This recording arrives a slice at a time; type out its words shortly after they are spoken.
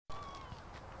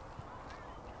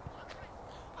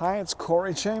Hi, it's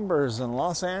Corey Chambers in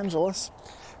Los Angeles.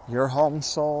 Your home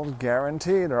sold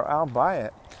guaranteed, or I'll buy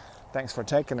it. Thanks for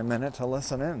taking a minute to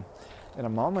listen in. In a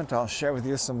moment, I'll share with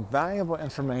you some valuable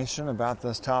information about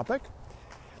this topic.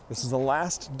 This is the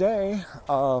last day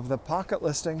of the pocket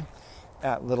listing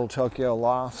at Little Tokyo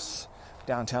Lofts,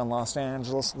 downtown Los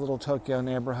Angeles, Little Tokyo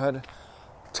neighborhood.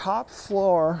 Top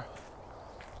floor,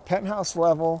 penthouse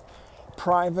level,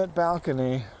 private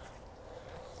balcony,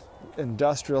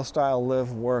 industrial style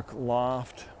live work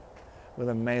loft with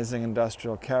amazing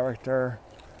industrial character,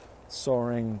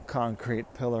 soaring concrete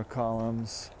pillar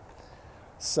columns,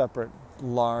 separate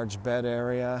large bed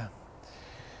area,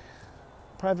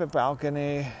 private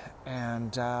balcony,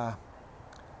 and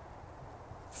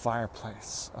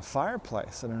fireplace. A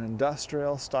fireplace in an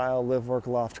industrial style live work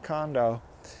loft condo.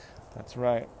 That's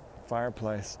right,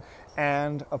 fireplace.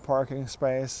 And a parking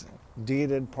space,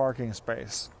 deeded parking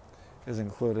space is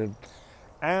included,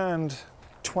 and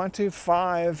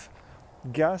 25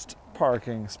 guest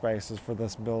parking spaces for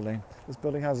this building. This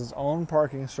building has its own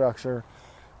parking structure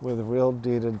with real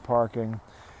deeded parking,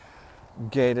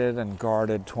 gated and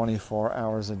guarded 24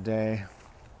 hours a day.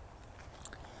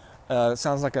 It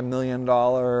sounds like $1 million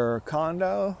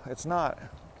condo. It's not.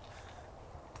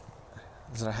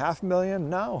 Is it $500,000?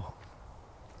 No.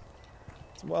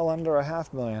 It's well under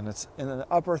 $500,000. It's in the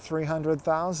upper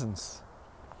 300,000s.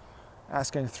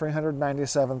 Asking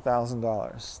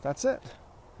 $397,000. That's it.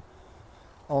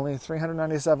 Only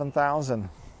 $397,000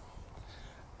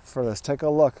 for this. Take a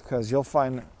look, because you'll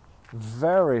find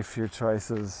very few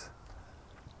choices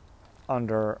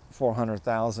under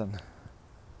 $400,000.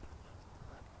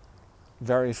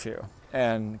 Very few.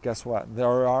 And guess what?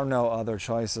 There are no other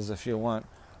choices if you want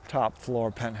top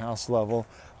floor, penthouse level,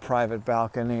 private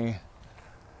balcony,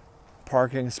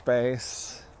 parking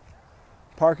space,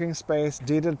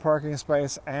 deeded parking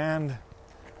space, and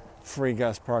free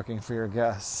guest parking for your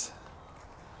guests.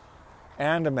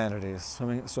 And amenities,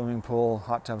 swimming pool,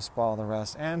 hot tub spa, the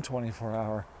rest, and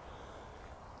 24-hour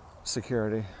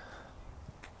security.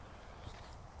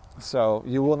 So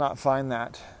you will not find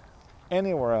that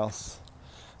anywhere else.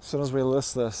 As soon as we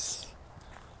list this,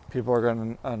 people are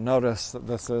going to notice that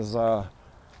this is one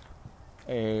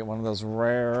of those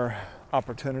rare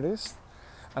opportunities.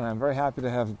 And I'm very happy to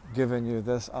have given you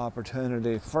this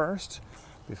opportunity first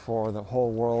before the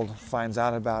whole world finds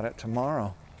out about it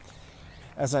tomorrow.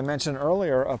 As I mentioned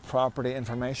earlier, a property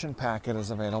information packet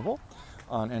is available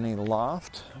on any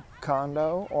loft,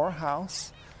 condo, or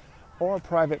house, or a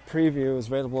private preview is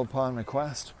available upon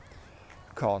request.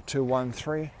 Call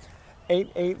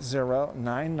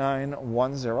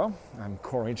 213-880-9910. I'm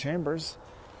Corey Chambers.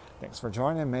 Thanks for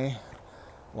joining me.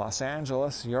 Los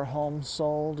Angeles, your home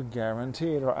sold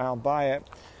guaranteed, or I'll buy it.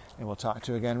 And we'll talk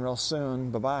to you again real soon.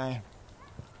 Bye-bye.